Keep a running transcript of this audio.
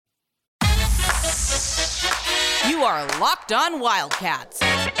are Locked On Wildcats,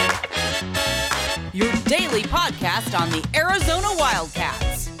 your daily podcast on the Arizona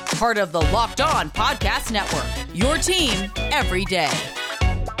Wildcats, part of the Locked On Podcast Network, your team every day.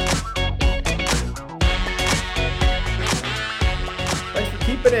 Thanks for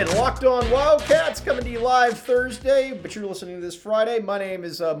keeping it. Locked On Wildcats coming to you live Thursday, but you're listening to this Friday. My name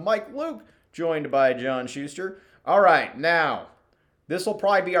is Mike Luke, joined by John Schuster. All right, now, this will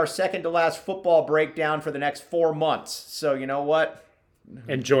probably be our second to last football breakdown for the next 4 months. So you know what?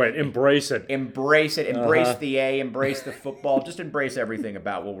 Enjoy it. Embrace it. Embrace it. Embrace the A. Embrace the football. Just embrace everything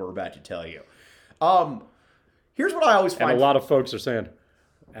about what we're about to tell you. Here's what I always find. And a lot of folks are saying,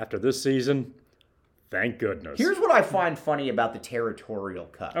 after this season, thank goodness. Here's what I find funny about the Territorial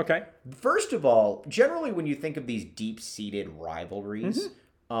Cup. Okay. First of all, generally when you think of these deep-seated rivalries,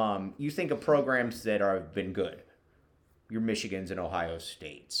 you think of programs that have been good. Your Michigans and Ohio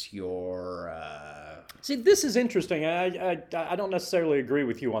States. Your See, this is interesting. I don't necessarily agree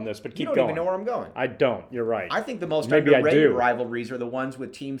with you on this, but keep going. You don't even know where I'm going. I don't. You're right. I think the most Maybe underrated rivalries are the ones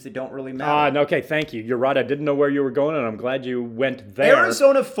with teams that don't really matter. Okay, thank you. You're right. I didn't know where you were going, and I'm glad you went there.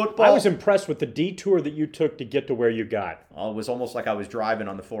 Arizona football. I was impressed with the detour that you took to get to where you got. Well, it was almost like I was driving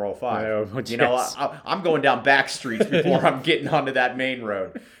on the 405. Oh, you know, I'm going down back streets before I'm getting onto that main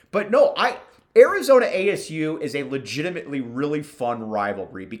road. But no, Arizona ASU is a legitimately really fun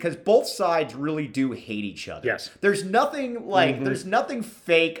rivalry because both sides really do hate each other. Yes. There's nothing there's nothing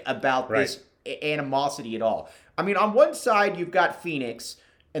fake about this animosity at all. I mean, on one side you've got Phoenix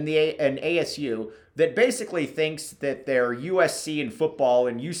and ASU that basically thinks that they're USC in football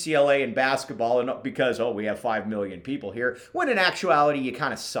and UCLA in basketball and because we have 5 million people here, when in actuality you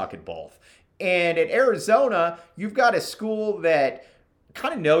kind of suck at both. And at Arizona, you've got a school that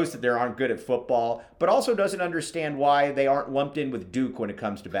kind of knows that they aren't good at football, but also doesn't understand why they aren't lumped in with Duke when it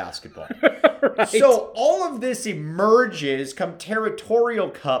comes to basketball. Right. So all of this emerges come Territorial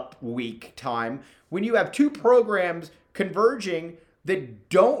Cup week time when you have two programs converging that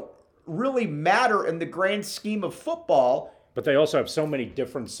don't really matter in the grand scheme of football. But they also have so many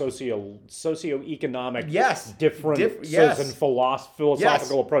different socioeconomic differences and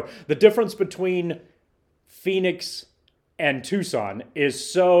philosophical approach. The difference between Phoenix and Tucson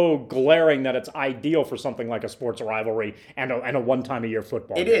is so glaring that it's ideal for something like a sports rivalry and a one-time-a-year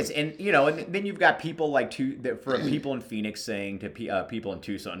football game. It is, and and then you've got people like people in Phoenix saying to people in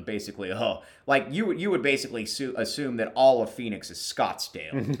Tucson, basically, you would basically assume that all of Phoenix is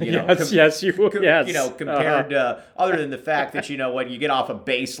Scottsdale. Yes, you would. Yes, compared to other than the fact that when you get off a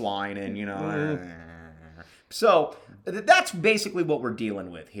baseline and so. That's basically what we're dealing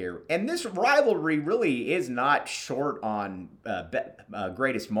with here. And this rivalry really is not short on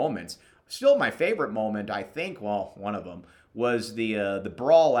greatest moments. Still, my favorite moment, I think, one of them, was the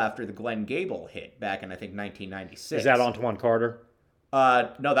brawl after the Glen Gable hit back in, I think, 1996. Is that Antoine Carter?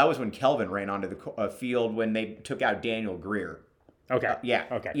 No, that was when Kelvin ran onto the field when they took out Daniel Greer. Okay.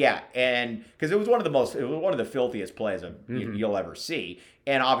 Yeah, and because it was one of the filthiest plays you'll ever see,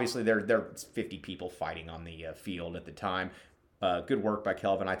 and obviously there's 50 people fighting on the field at the time. Good work by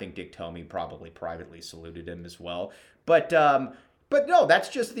Kelvin. I think Dick Tomey probably privately saluted him as well. But no, that's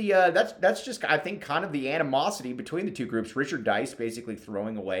just that's just I think kind of the animosity between the two groups. Richard Dice basically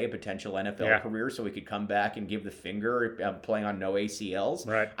throwing away a potential NFL career so he could come back and give the finger, playing on no ACLs.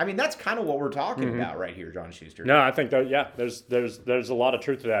 Right. I mean, that's kind of what we're talking about right here, John Schuster. No, I think that there's a lot of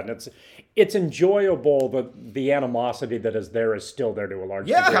truth to that, and it's enjoyable that the animosity that is still there to a large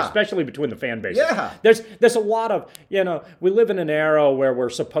degree, especially between the fan bases. Yeah. There's a lot of we live in an era where we're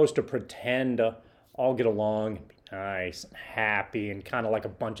supposed to pretend to all get along. Nice and happy and kind of like a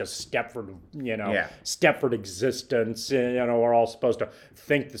bunch of Stepford existence. We're all supposed to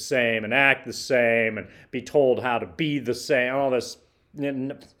think the same and act the same and be told how to be the same. All this,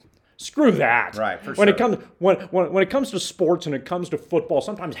 screw that. Right. For when sure. When it comes to sports and it comes to football,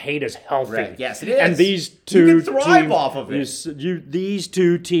 sometimes hate is healthy. Right. Yes, it is. And these two you can thrive teams, off of it. These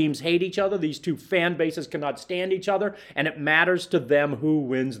two teams hate each other. These two fan bases cannot stand each other, and it matters to them who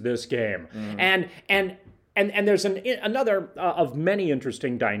wins this game. And there's another of many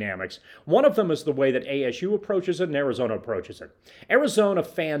interesting dynamics. One of them is the way that ASU approaches it and Arizona approaches it. Arizona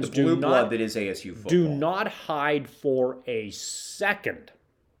fans blood that is ASU football. Do not hide for a second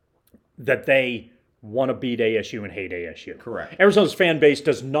that they want to beat ASU and hate ASU. Correct. Arizona's fan base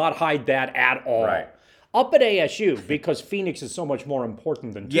does not hide that at all. Right. Up at ASU, because Phoenix is so much more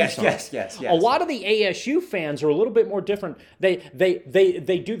important than Tucson. Yes. A lot of the ASU fans are a little bit more different. They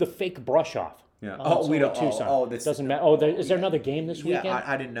do the fake brush off. Yeah. We don't. Tucson. This doesn't matter. Is there another game this weekend? Yeah,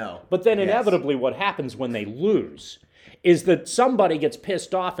 I didn't know. But then inevitably, what happens when they lose is that somebody gets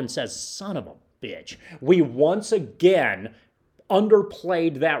pissed off and says, "Son of a bitch. We once again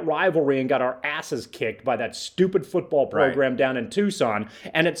underplayed that rivalry and got our asses kicked by that stupid football program down in Tucson.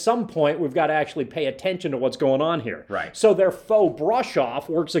 And at some point, we've got to actually pay attention to what's going on here. Right. So their faux brush-off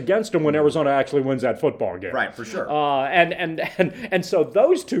works against them when Arizona actually wins that football game. Right, for sure. And so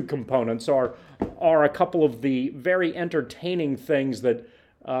those two components are a couple of the very entertaining things that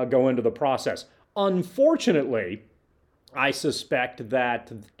go into the process. Unfortunately, I suspect that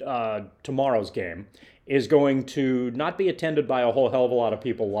tomorrow's game is going to not be attended by a whole hell of a lot of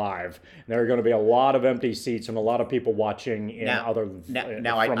people live. There are going to be a lot of empty seats and a lot of people watching in other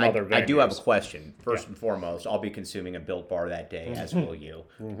venues. I do have a question. First and foremost, I'll be consuming a Built Bar that day, as will you.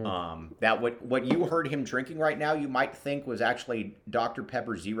 That what you heard him drinking right now, you might think was actually Dr.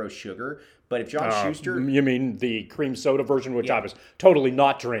 Pepper Zero Sugar. But if John Schuster... You mean the cream soda version, which I was totally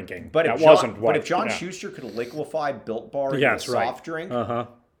not drinking. But if John Schuster could liquefy Built Bar into a soft drink...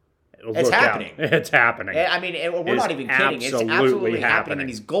 It's happening. It's happening. I mean, we're not even kidding. It's absolutely happening, and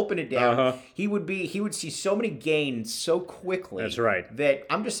he's gulping it down. He would see so many gains so quickly. That's right. That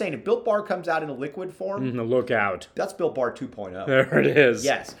I'm just saying, if Built Bar comes out in a liquid form, look out. That's Built Bar 2.0. There it is.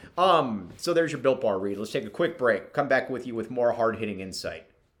 Yes. So there's your Built Bar read. Let's take a quick break. Come back with you with more hard-hitting insight.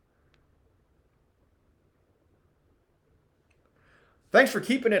 Thanks for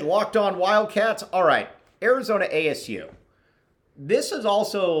keeping it locked on, Wildcats. All right, Arizona ASU. This is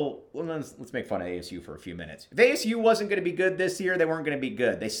also, let's make fun of ASU for a few minutes. If ASU wasn't going to be good this year, they weren't going to be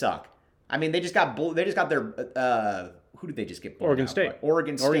good. They suck. I mean, they just got their, who did they just get? Oregon State.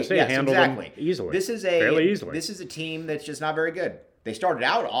 Oregon State yes, handled them easily. Fairly easily. This is a team that's just not very good. They started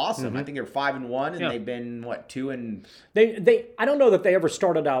out awesome. I think they were 5-1, and they've been, 2 and... I don't know that they ever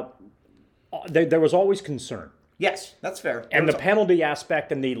started out, there was always concern. Yes, that's fair. And the penalty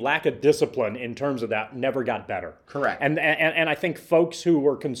aspect and the lack of discipline in terms of that never got better. Correct. And I think folks who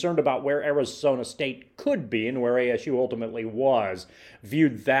were concerned about where Arizona State could be and where ASU ultimately was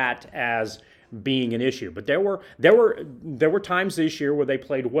viewed that as being an issue. But there were times this year where they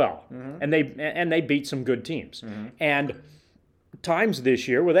played well, and they beat some good teams, and times this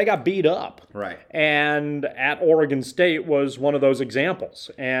year where they got beat up. Right. And at Oregon State was one of those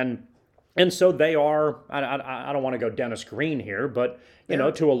examples. And so they are, I don't want to go Dennis Green here, but, you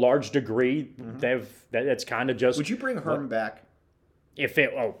know, to a large degree, it's kind of just... Would you bring Herm back?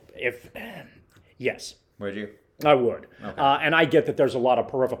 Yes. Would you? I would. Okay. And I get that there's a lot of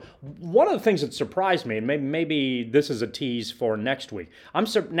peripheral... One of the things that surprised me, and maybe this is a tease for next week,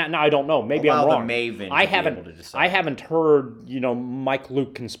 now I don't know, maybe I'm wrong. I haven't heard, Mike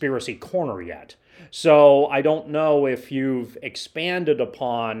Luke Conspiracy Corner yet. So I don't know if you've expanded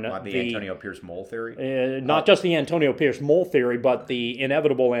upon the Antonio Pierce mole theory? Not just the Antonio Pierce mole theory, but the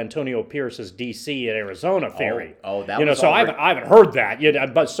inevitable Antonio Pierce's DC at Arizona theory. So I haven't heard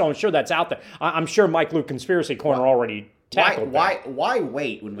that. But so I'm sure that's out there. I'm sure Mike Luke Conspiracy Corner already tackled that. Why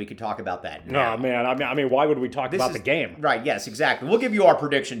wait when we could talk about that now? No, man. I mean, why would we talk about the game? Right, yes, exactly. We'll give you our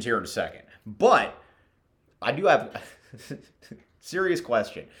predictions here in a second. But I do have... Serious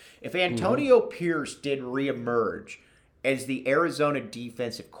question. If Antonio Pierce did reemerge as the Arizona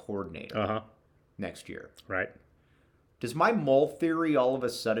defensive coordinator next year, right? Does my mole theory all of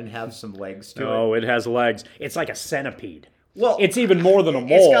a sudden have some legs to it? Oh, it has legs. It's like a centipede. Well, it's even more than a mole.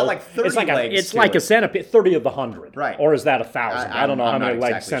 It's got like 30 legs. It's like a centipede, 30 of the 100. Right. Or is that 1,000? I don't know how many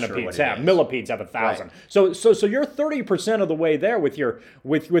legs centipedes have. Millipedes have 1,000. Right. So you're 30% of the way there with your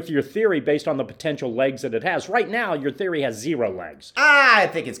theory based on the potential legs that it has. Right now, your theory has 0 legs. I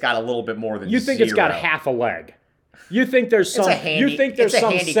think it's got a little bit more than 0. You think it's got half a leg. You think there's some handicapped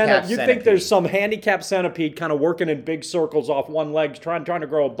centipede kind of working in big circles off one leg, trying to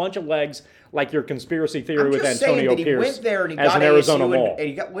grow a bunch of legs like your conspiracy theory with Antonio Pierce as an Arizona mole. And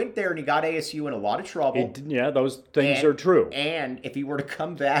he went there and he got ASU in a lot of trouble. Those things are true. And if he were to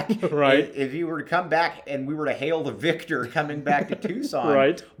come back, right? If he were to come back and we were to hail the victor coming back to Tucson,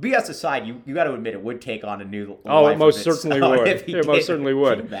 right? BS aside, you got to admit it would take on a new. It most certainly would. It most certainly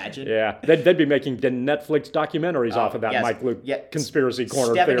would. Can you imagine? Yeah, they'd be making Netflix documentaries off of that Mike Luke Conspiracy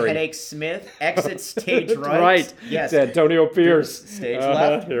Corner Stephen theory. Headache Smith exits stage right. Right. Yes. It's Antonio Pierce. Stage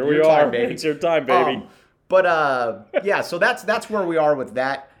left. Here we are. It's your time, baby. So that's where we are with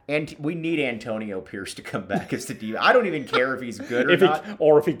that. And we need Antonio Pierce to come back as the D. I don't even care if he's good or not.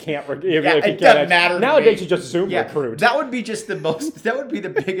 If he can't. It doesn't matter. Nowadays, you just Zoom recruit. That would be just that would be the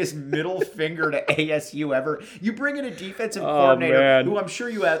biggest middle finger to ASU ever. You bring in a defensive coordinator who I'm sure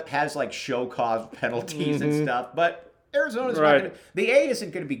has like show cause penalties and stuff, but Arizona's not going to. The A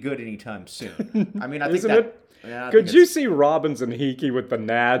isn't going to be good anytime soon. I mean, I think Yeah, Could you see Robbins and Hickey with the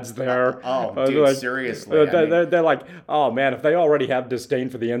nads there? Oh, dude, seriously. They're like, oh man, if they already have disdain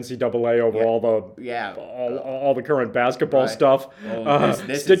for the NCAA over all the current basketball stuff,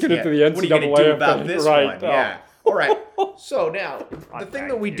 sticking it to the NCAA. What are you going to do about this one? Yeah. All right. So now, the thing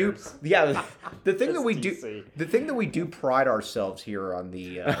that we do, the thing that we do pride ourselves here on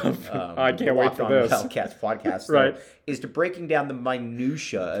the I can't wait for this Wildcats podcast, though, is to breaking down the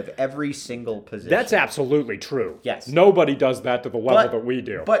minutia of every single position. That's absolutely true. Yes. Nobody does that to the level that we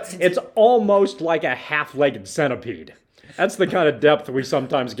do. But it's almost like a half-legged centipede. That's the kind of depth we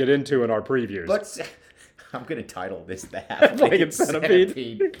sometimes get into in our previews. But I'm going to title this the half-legged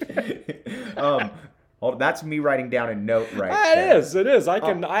centipede. Well, that's me writing down a note there. It is. I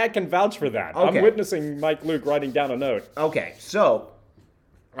can vouch for that. Okay. I'm witnessing Mike Luke writing down a note. Okay, so...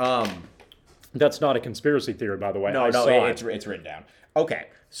 that's not a conspiracy theory, by the way. No, it's written down. Okay,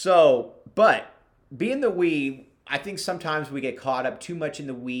 so, but being that I think sometimes we get caught up too much in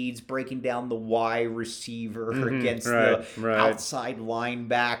the weeds, breaking down the Y receiver against the outside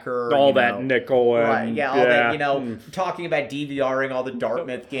linebacker. All that nickel. And, all that, talking about DVRing all the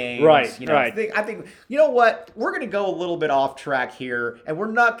Dartmouth games. Right. I think, you know what? We're going to go a little bit off track here, and we're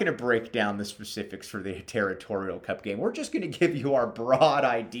not going to break down the specifics for the Territorial Cup game. We're just going to give you our broad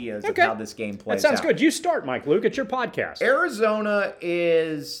ideas of how this game plays out. That sounds good. You start, Mike Luke. It's your podcast. Arizona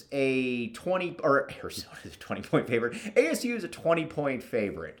is a 20-point favorite. ASU is a 20-point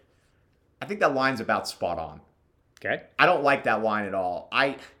favorite. I think that line's about spot on. Okay. I don't like that line at all.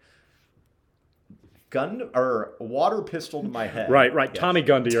 Water pistol to my head. Right. Yes. Tommy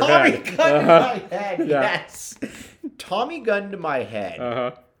gun to your head. Tommy gun to my head, yes. Tommy gun to my head.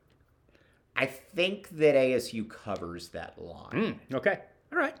 Uh-huh. I think that ASU covers that line. Okay.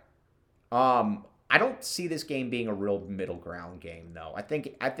 All right. I don't see this game being a real middle ground game, though. I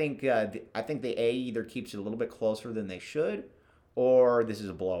think the A either keeps it a little bit closer than they should, or this is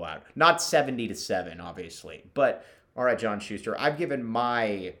a blowout. Not 70-7, obviously. But all right, John Schuster, I've given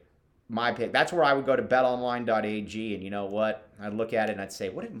my pick. That's where I would go to betonline.ag, and you know what? I'd look at it and I'd say,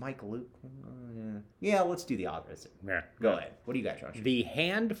 what did Mike Luke? Yeah, let's do the opposit. Yeah. Go ahead. What do you got, John Schuster? The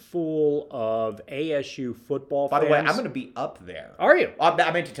handful of ASU football fans. By the way, I'm going to be up there. Are you? I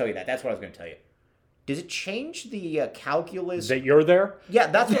meant to tell you that. That's what I was going to tell you. Does it change the calculus? That you're there? Yeah,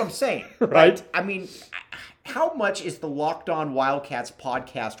 that's what I'm saying. Right? I mean, how much is the Locked On Wildcats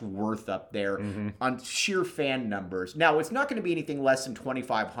podcast worth up there on sheer fan numbers? Now, it's not going to be anything less than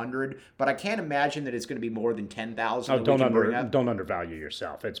 2,500, but I can't imagine that it's going to be more than 10,000. Don't undervalue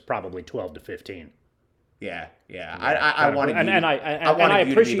yourself. It's probably 12 to 15. Yeah. I wanted you. I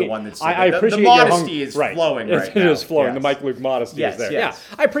appreciate to be the one that said I appreciate the modesty is flowing right now. It is flowing. Yes. The Mike Luke modesty is there. Yes.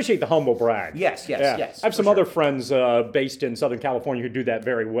 Yeah, I appreciate the humble brag. Yes. I have some other friends based in Southern California who do that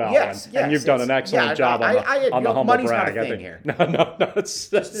very well. Yes. And you've done an excellent job on the humble money's brag. Not a thing here. No,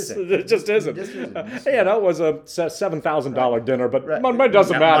 it just isn't. It was a $7,000 dinner, but money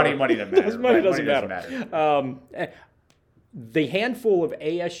doesn't matter. Money doesn't matter. Money doesn't matter. The handful of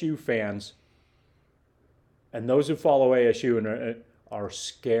ASU fans. And those who follow ASU are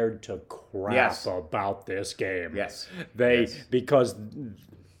scared to crap about this game. Yes. Because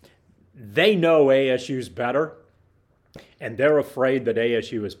they know ASU's better, and they're afraid that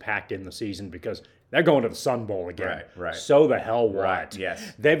ASU is packed in the season because they're going to the Sun Bowl again. Right. So the hell what? Right.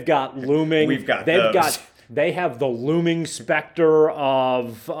 Yes. They've got looming. They have the looming specter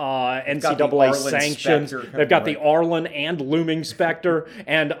of NCAA sanctions. They've got the Arlen and looming specter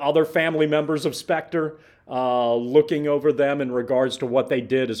and other family members of Spectre looking over them in regards to what they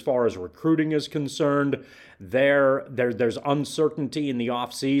did as far as recruiting is concerned. There's uncertainty in the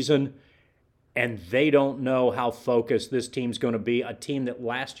offseason, and they don't know how focused this team's going to be. A team that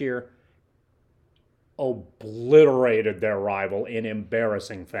last year obliterated their rival in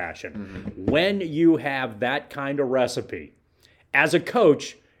embarrassing fashion. When you have that kind of recipe, as a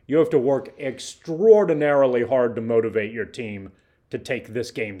coach, you have to work extraordinarily hard to motivate your team to take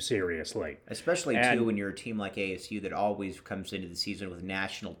this game seriously. Especially, too, when you're a team like ASU that always comes into the season with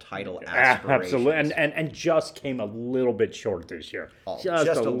national title aspirations. Absolutely, and just came a little bit short this year.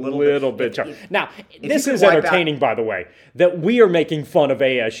 Just a little bit short. Now, this is entertaining, by the way, that we are making fun of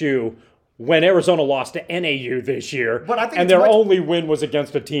ASU when Arizona lost to NAU this year, and their only win was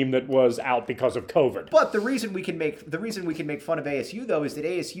against a team that was out because of COVID. But the reason we can make fun of ASU, though, is that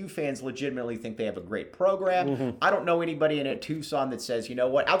ASU fans legitimately think they have a great program. I don't know anybody in Tucson that says, you know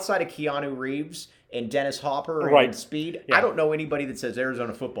what, outside of Keanu Reeves and Dennis Hopper and Speed, I don't know anybody that says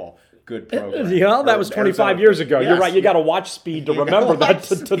Arizona football, good program. Yeah, that was 25 years ago. Yes, you're right. You got to watch Speed to remember that,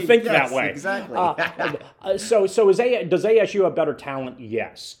 to think that way. Exactly. So does ASU have better talent?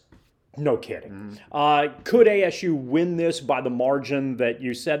 Yes. No kidding. Could ASU win this by the margin that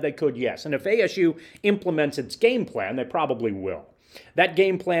you said they could? Yes. And if ASU implements its game plan, they probably will. That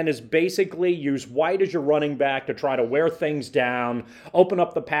game plan is basically use White as your running back to try to wear things down, open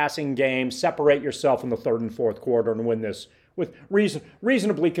up the passing game, separate yourself in the third and fourth quarter, and win this with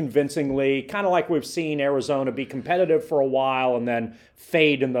reasonably convincingly, kind of like we've seen Arizona be competitive for a while and then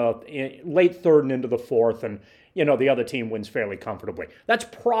fade in the late third and into the fourth, and the other team wins fairly comfortably. That's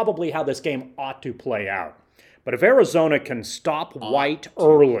probably how this game ought to play out. But if Arizona can stop White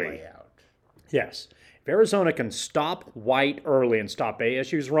early, yes, if Arizona can stop White early and stop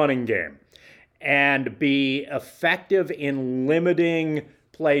ASU's running game and be effective in limiting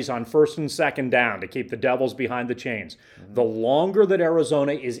plays on first and second down to keep the Devils behind the chains, the longer that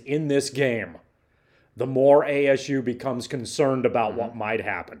Arizona is in this game, the more ASU becomes concerned about what might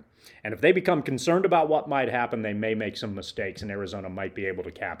happen. And if they become concerned about what might happen, they may make some mistakes, and Arizona might be able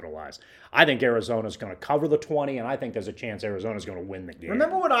to capitalize. I think Arizona's going to cover the 20, and I think there's a chance Arizona's going to win the game.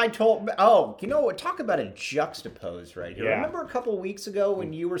 Remember what I told... Oh, talk about a juxtapose right here. Yeah. Remember a couple of weeks ago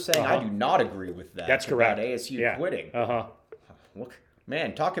when you were saying, I do not agree with that. That's correct. About ASU quitting. Look,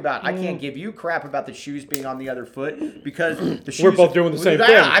 man, talk about... I can't give you crap about the shoes being on the other foot because the shoes... We're both doing the same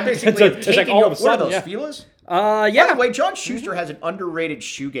thing. I basically am taking... Like all of a sudden, what are those, Fila's? Yeah. By the way, John Schuster has an underrated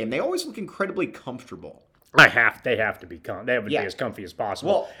shoe game. They always look incredibly comfortable. They have to be be as comfy as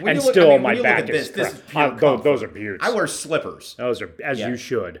possible. Well, and my back is crap. Those are beauts. I wear slippers. Those are you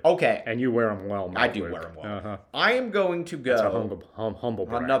should. Okay. And you wear them well, I do wear them well. I am going to go... That's a humble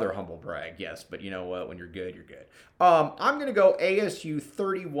brag. Another humble brag, yes. But you know what? When you're good, you're good. I'm going to go ASU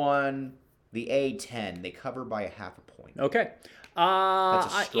 31, the A10. They cover by a half a point. Okay.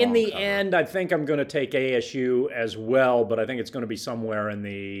 In the end, I think I'm going to take ASU as well, but I think it's going to be somewhere in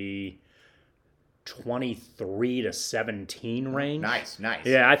the 23 to 17 range. Nice.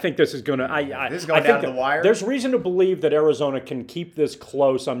 Yeah, I think this is going to... This is going down to the wire? There's reason to believe that Arizona can keep this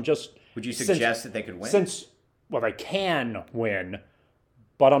close. Would you suggest that they could win? They can win,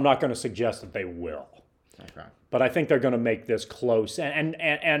 but I'm not going to suggest that they will. Okay. But I think they're going to make this close. And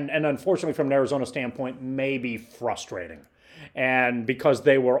unfortunately, from an Arizona standpoint, maybe frustrating. And because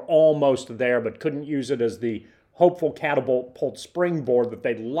they were almost there but couldn't use it as the hopeful catapult springboard that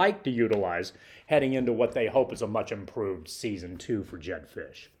they'd like to utilize heading into what they hope is a much improved season 2 for Jedd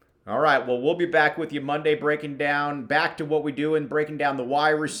Fisch. All right, well, we'll be back with you Monday breaking down, back to what we do and breaking down the wide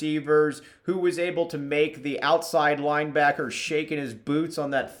receivers, who was able to make the outside linebacker shaking his boots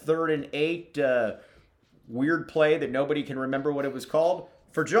on that 3rd and 8 weird play that nobody can remember what it was called.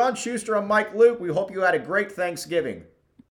 For John Schuster, I'm Mike Luke. We hope you had a great Thanksgiving.